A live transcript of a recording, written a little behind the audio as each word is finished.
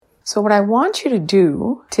So what I want you to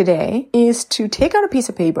do today is to take out a piece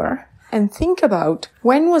of paper and think about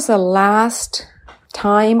when was the last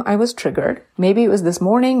time I was triggered. Maybe it was this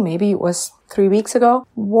morning, maybe it was 3 weeks ago.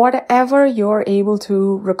 Whatever you're able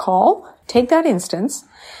to recall, take that instance,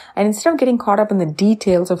 and instead of getting caught up in the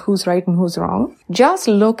details of who's right and who's wrong, just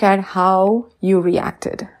look at how you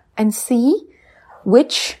reacted and see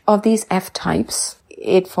which of these F types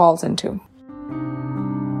it falls into.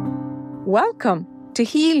 Welcome to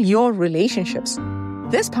Heal Your Relationships.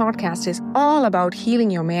 This podcast is all about healing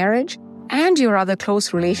your marriage and your other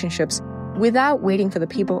close relationships without waiting for the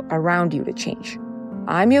people around you to change.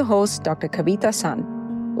 I'm your host, Dr. Kavita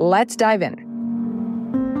Sun. Let's dive in.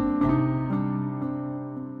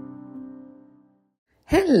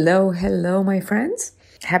 Hello, my friends.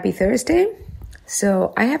 Happy Thursday.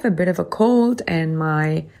 So I have a bit of a cold and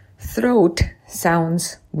my throat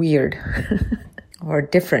sounds weird or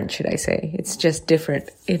different, should I say. It's just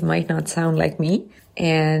different. It might not sound like me.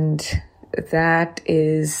 And that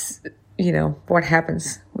is, what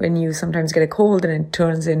happens when you sometimes get a cold and it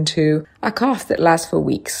turns into a cough that lasts for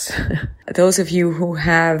weeks. Those of you who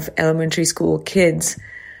have elementary school kids,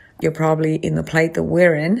 you're probably in the plight that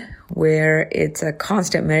we're in, where it's a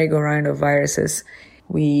constant merry-go-round of viruses.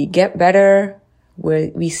 We get better,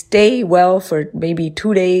 we stay well for maybe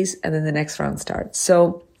 2 days, and then the next round starts.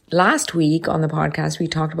 So last week on the podcast, we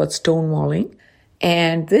talked about stonewalling.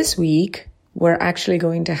 And this week, we're actually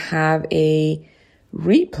going to have a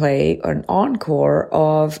replay or an encore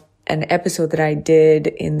of an episode that I did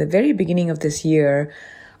in the very beginning of this year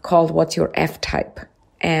called What's Your F Type?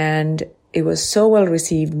 And it was so well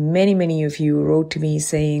received. Many of you wrote to me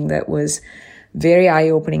saying that was very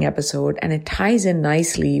eye-opening episode, and it ties in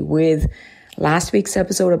nicely with last week's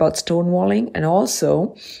episode about stonewalling and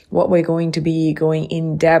also what we're going to be going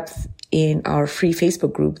in depth in our free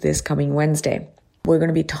Facebook group this coming Wednesday. We're going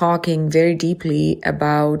to be talking very deeply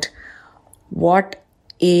about what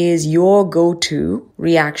is your go-to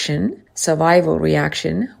reaction, survival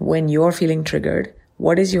reaction when you're feeling triggered.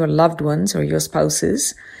 What is your loved ones or your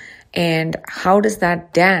spouse's? And how does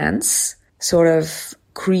that dance sort of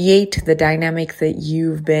create the dynamic that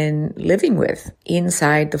you've been living with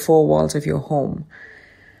inside the four walls of your home,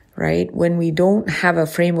 right? When we don't have a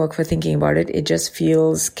framework for thinking about it, it just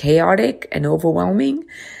feels chaotic and overwhelming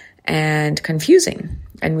and confusing,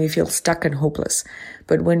 and we feel stuck and hopeless.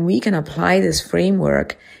 But when we can apply this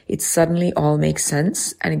framework, it suddenly all makes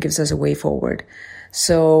sense and it gives us a way forward.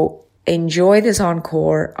 So enjoy this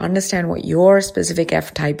encore, understand what your specific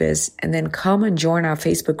F type is, and then come and join our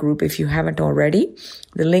Facebook group if you haven't already.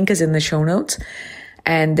 The link is in the show notes.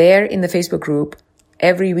 And there in the Facebook group,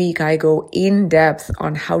 every week I go in depth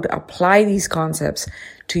on how to apply these concepts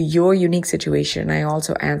to your unique situation. I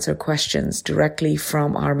also answer questions directly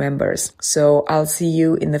from our members. So I'll see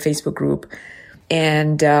you in the Facebook group.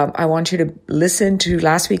 And I want you to listen to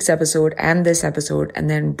last week's episode and this episode, and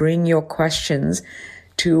then bring your questions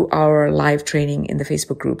to our live training in the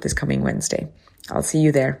Facebook group this coming Wednesday. I'll see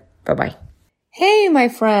you there. Bye-bye. Hey, my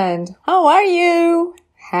friend. How are you?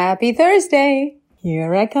 Happy Thursday.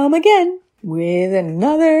 Here I come again with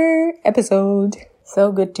another episode.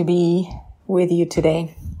 So good to be with you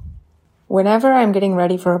today. Whenever I'm getting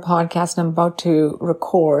ready for a podcast and I'm about to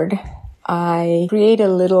record, I create a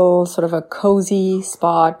little sort of a cozy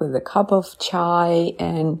spot with a cup of chai,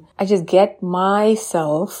 and I just get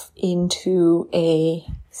myself into a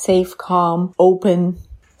safe, calm, open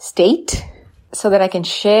state so that I can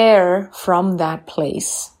share from that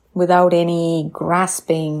place without any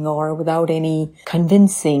grasping or without any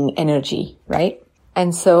convincing energy, right?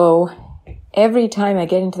 And so every time I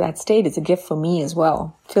get into that state, it's a gift for me as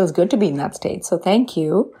well. It feels good to be in that state. So thank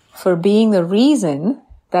you for being the reason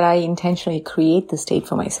that I intentionally create the state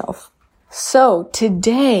for myself. So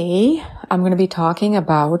today I'm going to be talking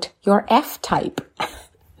about your F type.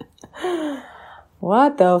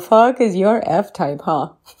 What the fuck is your F type,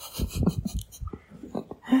 huh?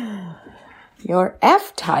 Your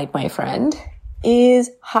F type, my friend, is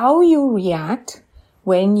how you react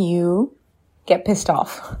when you get pissed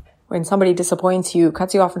off. When somebody disappoints you,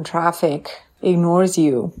 cuts you off in traffic, ignores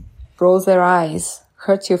you, rolls their eyes,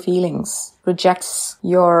 hurts your feelings, rejects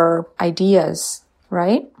your ideas,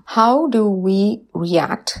 right? How do we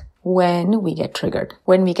react when we get triggered,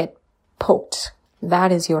 when we get poked?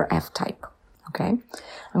 That is your F type, okay?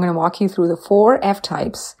 I'm going to walk you through the 4 F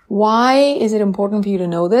types. Why is it important for you to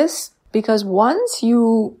know this? Because once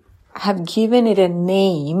you have given it a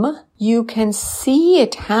name, you can see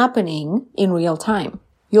it happening in real time.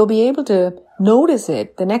 You'll be able to notice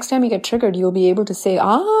it. The next time you get triggered, you'll be able to say,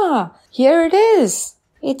 here it is.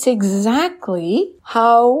 It's exactly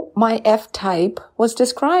how my F type was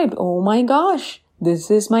described. Oh my gosh,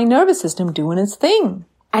 this is my nervous system doing its thing.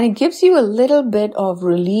 And it gives you a little bit of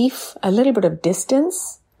relief, a little bit of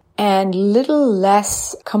distance, and little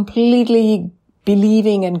less completely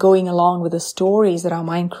believing and going along with the stories that our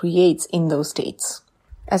mind creates in those states.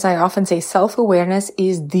 As I often say, self-awareness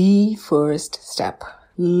is the first step,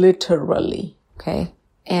 literally, okay?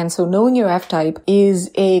 And so knowing your F type is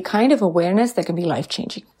a kind of awareness that can be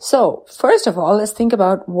life-changing. So first of all, let's think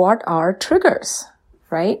about what are triggers,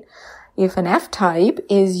 right? If an F type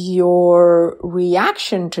is your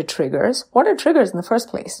reaction to triggers, what are triggers in the first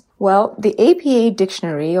place? Well, the APA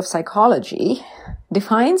Dictionary of Psychology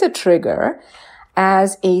defines a trigger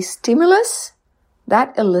as a stimulus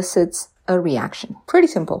that elicits a reaction. Pretty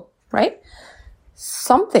simple, right?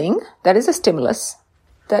 Something that is a stimulus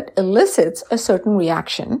that elicits a certain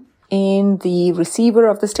reaction in the receiver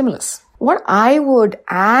of the stimulus. What I would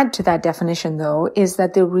add to that definition, though, is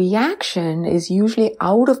that the reaction is usually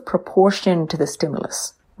out of proportion to the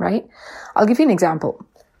stimulus, right? I'll give you an example.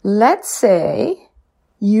 Let's say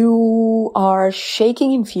you are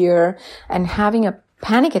shaking in fear and having a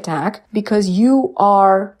panic attack because you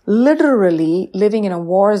are literally living in a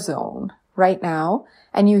war zone right now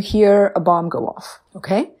and you hear a bomb go off,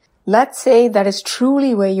 okay? Let's say that is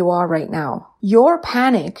truly where you are right now. Your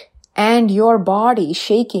panic and your body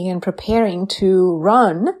shaking and preparing to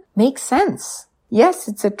run makes sense. Yes,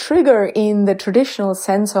 it's a trigger in the traditional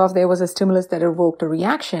sense of there was a stimulus that evoked a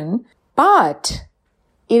reaction, but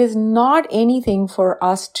it is not anything for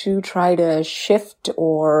us to try to shift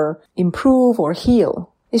or improve or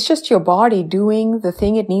heal. It's just your body doing the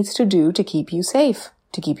thing it needs to do to keep you safe,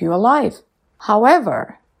 to keep you alive.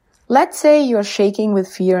 However, let's say you're shaking with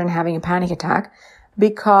fear and having a panic attack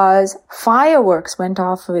because fireworks went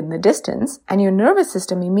off in the distance and your nervous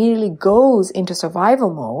system immediately goes into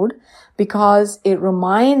survival mode because it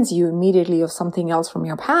reminds you immediately of something else from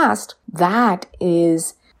your past. That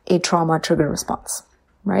is a trauma trigger response,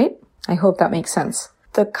 right? I hope that makes sense.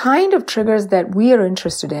 The kind of triggers that we are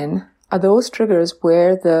interested in are those triggers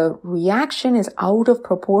where the reaction is out of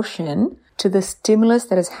proportion to the stimulus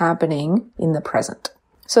that is happening in the present.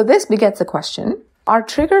 So this begets the question, are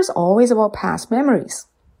triggers always about past memories,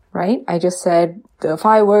 right? I just said the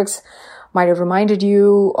fireworks might have reminded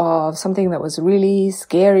you of something that was really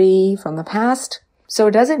scary from the past. So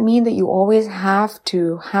it doesn't mean that you always have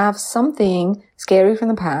to have something scary from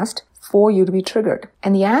the past for you to be triggered.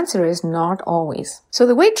 And the answer is not always. So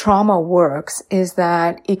the way trauma works is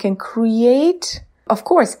that it can create, of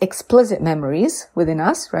course, explicit memories within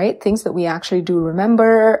us, right? Things that we actually do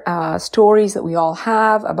remember, stories that we all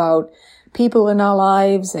have about people in our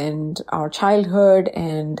lives and our childhood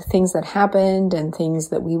and things that happened and things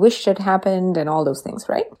that we wished had happened and all those things,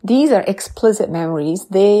 right? These are explicit memories.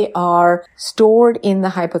 They are stored in the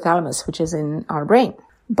hypothalamus, which is in our brain.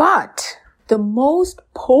 But the most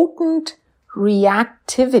potent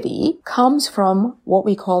reactivity comes from what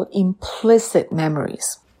we call implicit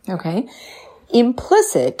memories, okay?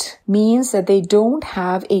 Implicit means that they don't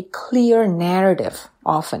have a clear narrative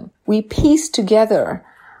often. We piece together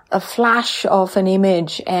a flash of an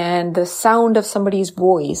image and the sound of somebody's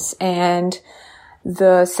voice and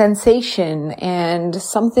the sensation and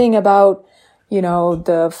something about,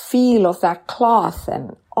 the feel of that cloth,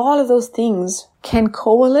 and all of those things can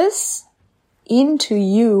coalesce into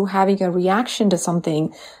you having a reaction to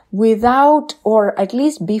something without, or at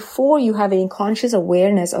least before you have any conscious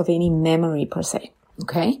awareness of any memory per se.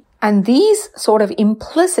 Okay? And these sort of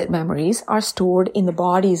implicit memories are stored in the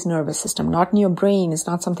body's nervous system, not in your brain. It's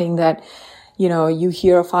not something that, you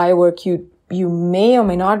hear a firework, you may or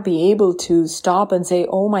may not be able to stop and say,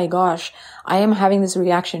 oh my gosh, I am having this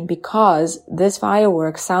reaction because this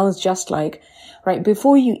firework sounds just like, right?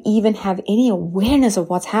 Before you even have any awareness of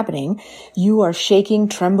what's happening, you are shaking,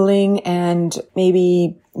 trembling, and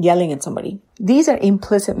maybe yelling at somebody. These are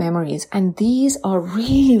implicit memories, and these are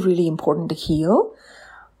really, really important to heal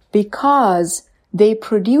because they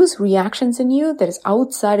produce reactions in you that is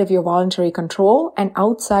outside of your voluntary control and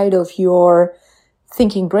outside of your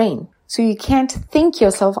thinking brain. So you can't think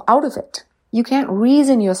yourself out of it. You can't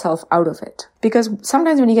reason yourself out of it. Because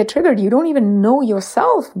sometimes when you get triggered, you don't even know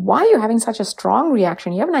yourself why you're having such a strong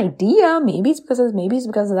reaction. You have an idea, maybe it's because of this, maybe it's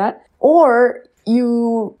because of that. Or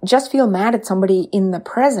you just feel mad at somebody in the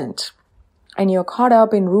present and you're caught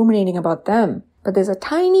up in ruminating about them. But there's a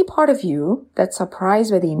tiny part of you that's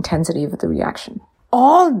surprised by the intensity of the reaction.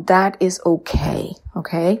 All that is okay?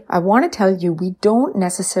 I want to tell you, we don't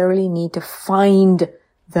necessarily need to find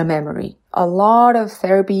the memory. A lot of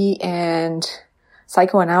therapy and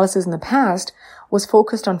psychoanalysis in the past was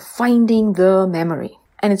focused on finding the memory.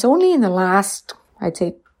 And it's only in the last, I'd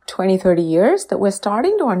say, 20, 30 years that we're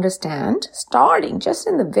starting to understand, just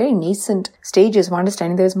in the very nascent stages of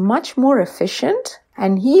understanding, there's much more efficient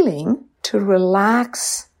and healing to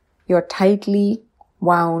relax your tightly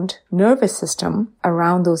wound nervous system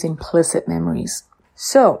around those implicit memories.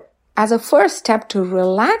 So, as a first step to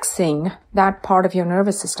relaxing that part of your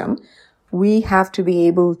nervous system, we have to be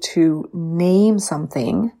able to name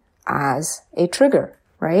something as a trigger,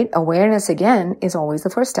 right? Awareness, again, is always the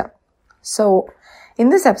first step. So, in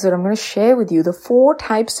this episode, I'm going to share with you the 4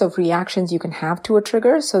 types of reactions you can have to a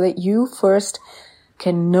trigger so that you first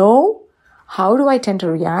can know how do I tend to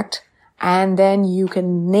react, and then you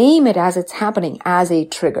can name it as it's happening as a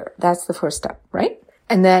trigger. That's the first step, right?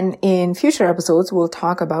 And then in future episodes, we'll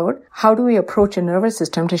talk about how do we approach a nervous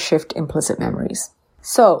system to shift implicit memories.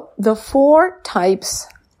 So the 4 types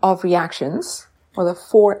of reactions, or the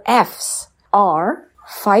 4 Fs, are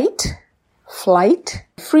fight, flight,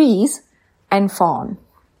 freeze, and fawn.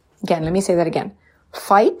 Again, let me say that again.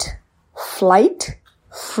 Fight, flight,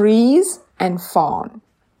 freeze, and fawn.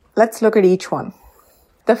 Let's look at each one.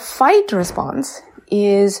 The fight response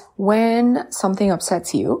is when something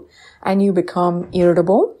upsets you and you become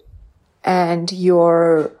irritable and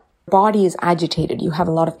your body is agitated. You have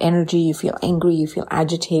a lot of energy, you feel angry, you feel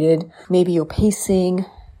agitated. Maybe you're pacing,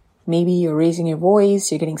 maybe you're raising your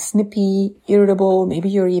voice, you're getting snippy, irritable, maybe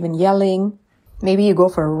you're even yelling. Maybe you go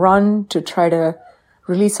for a run to try to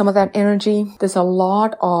release some of that energy. There's a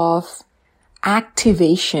lot of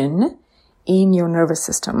activation in your nervous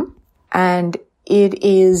system, and it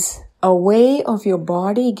is a way of your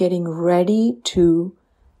body getting ready to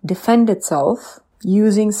defend itself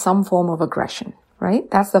using some form of aggression, right?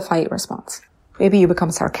 That's the fight response. Maybe you become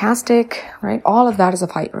sarcastic, right? All of that is a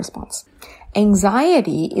fight response.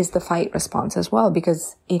 Anxiety is the fight response as well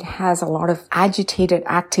because it has a lot of agitated,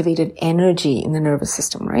 activated energy in the nervous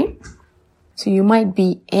system, right? So you might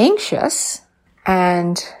be anxious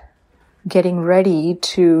and getting ready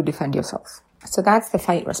to defend yourself. So that's the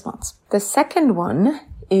fight response. The second one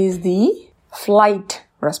is the flight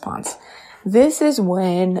response. This is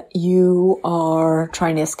when you are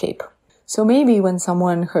trying to escape. So maybe when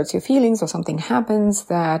someone hurts your feelings or something happens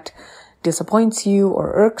that disappoints you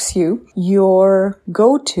or irks you, your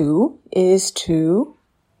go-to is to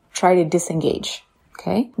try to disengage.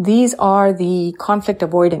 Okay? These are the conflict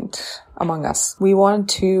avoidant among us. We want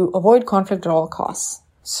to avoid conflict at all costs.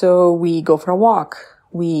 So we go for a walk.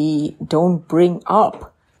 We don't bring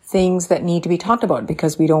up things that need to be talked about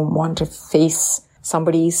because we don't want to face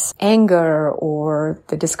somebody's anger or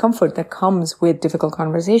the discomfort that comes with difficult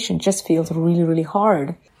conversation. It just feels really, really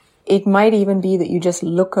hard. It might even be that you just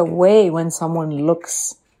look away when someone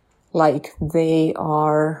looks like they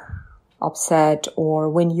are upset, or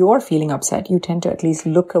when you're feeling upset, you tend to at least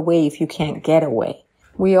look away if you can't get away.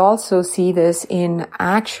 We also see this in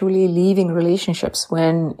actually leaving relationships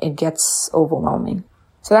when it gets overwhelming.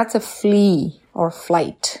 So that's a flee or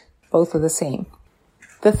flight. Both are the same.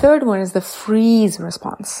 The third one is the freeze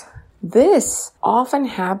response. This often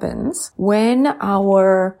happens when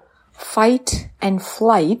our fight and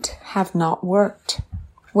flight have not worked.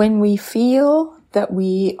 When we feel that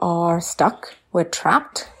we are stuck, we're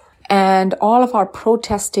trapped, and all of our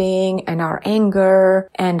protesting and our anger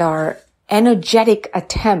and our energetic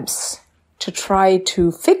attempts to try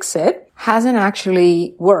to fix it hasn't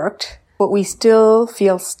actually worked, but we still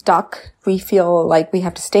feel stuck, we feel like we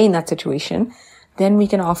have to stay in that situation, then we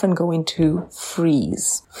can often go into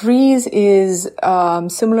freeze. Freeze is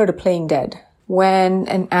similar to playing dead. When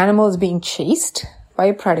an animal is being chased by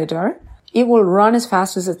a predator, it will run as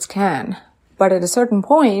fast as it can. But at a certain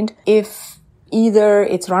point, if either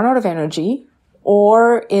it's run out of energy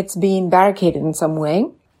or it's being barricaded in some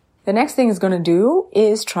way, the next thing it's going to do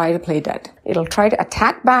is try to play dead. It'll try to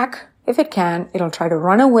attack back if it can. It'll try to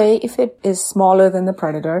run away if it is smaller than the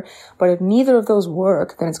predator. But if neither of those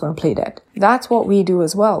work, then it's going to play dead. That's what we do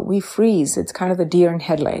as well. We freeze. It's kind of the deer in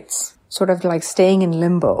headlights, sort of like staying in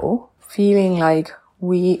limbo, feeling like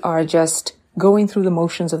we are just going through the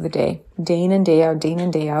motions of the day in and day out, day in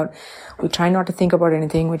and day out. We try not to think about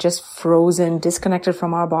anything. We're just frozen, disconnected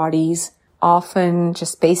from our bodies, often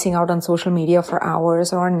just spacing out on social media for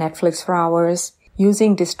hours or on Netflix for hours.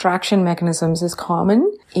 Using distraction mechanisms is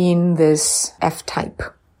common in this F-type.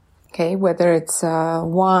 Okay, whether it's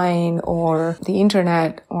wine or the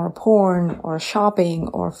internet or porn or shopping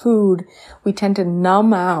or food, we tend to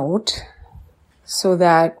numb out so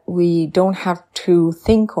that we don't have to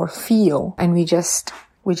think or feel, and we just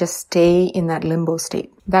stay in that limbo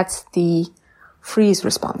state. That's the freeze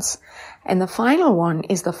response. And the final one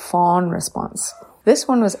is the fawn response. This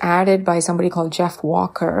one was added by somebody called Jeff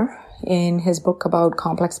Walker in his book about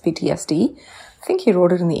complex PTSD. I think he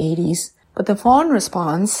wrote it in the 80s. But the fawn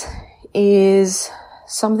response is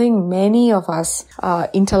something many of us,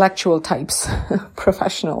 intellectual types,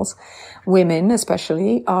 professionals, women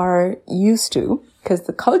especially, are used to, because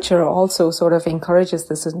the culture also sort of encourages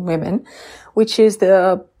this in women, which is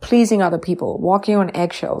the pleasing other people, walking on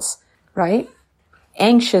eggshells, right?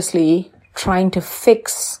 Anxiously trying to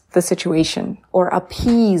fix the situation or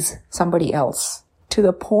appease somebody else, to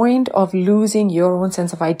the point of losing your own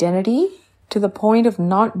sense of identity, to the point of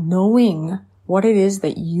not knowing what it is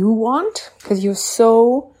that you want, because you're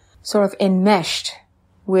so sort of enmeshed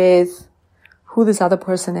with who this other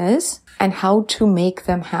person is and how to make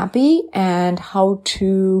them happy and how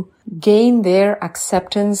to gain their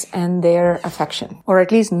acceptance and their affection, or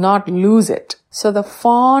at least not lose it. So the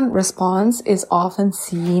fawn response is often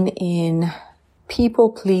seen in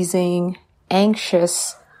people-pleasing,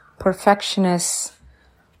 anxious, perfectionist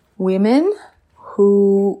women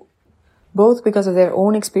who, both because of their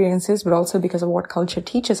own experiences, but also because of what culture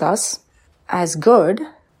teaches us as good,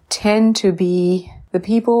 tend to be the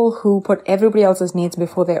people who put everybody else's needs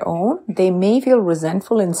before their own. They may feel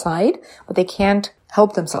resentful inside, but they can't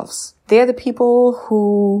help themselves. They're the people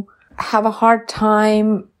who have a hard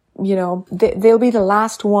time, they'll be the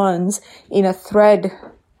last ones in a thread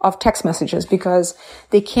of text messages because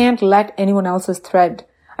they can't let anyone else's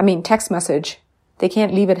text message, they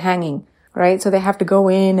can't leave it hanging, right? So they have to go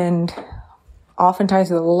in and oftentimes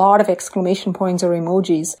with a lot of exclamation points or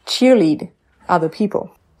emojis, cheerlead other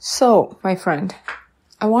people. So, my friend,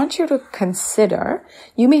 I want you to consider,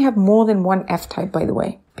 you may have more than one F-type, by the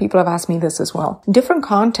way. People have asked me this as well. In different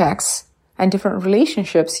contexts and different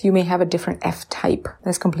relationships, you may have a different F-type.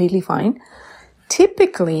 That's completely fine.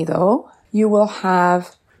 Typically, though, you will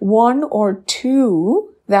have one or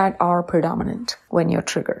two that are predominant when you're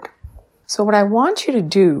triggered. So what I want you to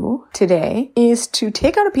do today is to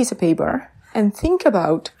take out a piece of paper and think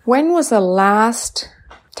about, when was the last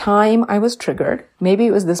time I was triggered? Maybe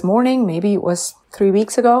it was this morning, maybe it was 3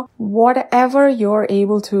 weeks ago. Whatever you're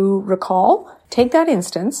able to recall, take that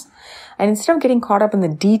instance, and instead of getting caught up in the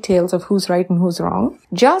details of who's right and who's wrong,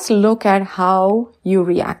 just look at how you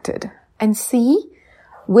reacted and see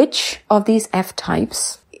which of these F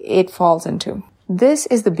types it falls into. This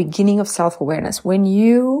is the beginning of self-awareness. When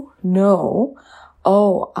you know,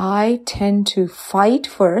 oh, I tend to fight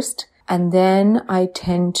first, and then I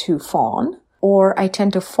tend to fawn, or I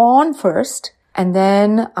tend to fawn first, and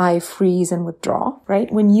then I freeze and withdraw,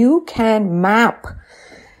 right? When you can map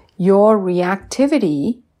your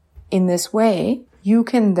reactivity in this way, you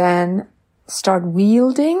can then start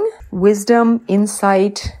wielding wisdom,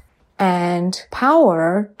 insight, and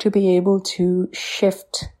power to be able to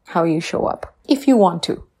shift how you show up. If you want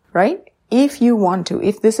to, right? If you want to,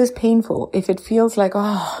 if this is painful, if it feels like,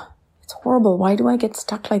 it's horrible, why do I get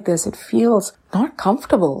stuck like this? It feels not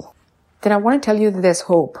comfortable. Then I want to tell you that there's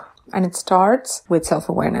hope, and it starts with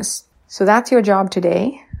self-awareness. So that's your job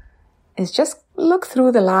today, is just look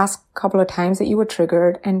through the last couple of times that you were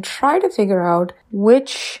triggered and try to figure out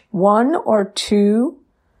which one or two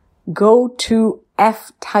go-to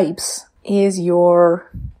F types is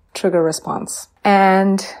your trigger response.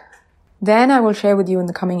 And then I will share with you in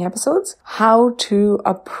the coming episodes how to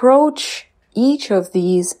approach each of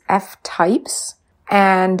these F types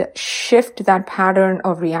and shift that pattern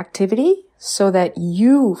of reactivity so that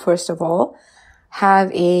you, first of all,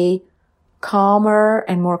 have a calmer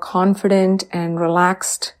and more confident and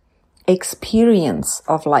relaxed experience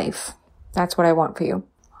of life. That's what I want for you.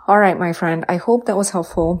 All right, my friend, I hope that was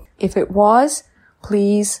helpful. If it was,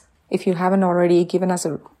 please, if you haven't already given us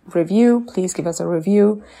a review, please give us a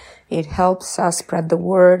review. It helps us spread the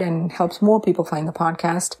word and helps more people find the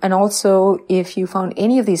podcast. And also, if you found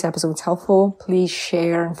any of these episodes helpful, please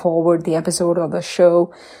share and forward the episode or the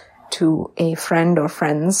show to a friend or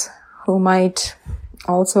friends who might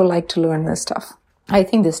also like to learn this stuff. I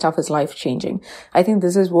think this stuff is life-changing. I think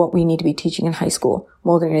this is what we need to be teaching in high school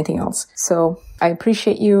more than anything else. So I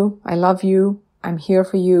appreciate you. I love you. I'm here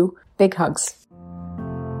for you. Big hugs.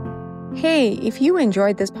 Hey, if you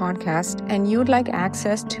enjoyed this podcast and you'd like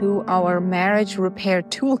access to our marriage repair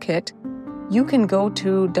toolkit, you can go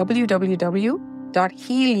to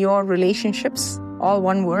www.healyourrelationships, all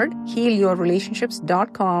one word,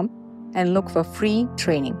 healyourrelationships.com, and look for free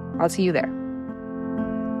training. I'll see you there.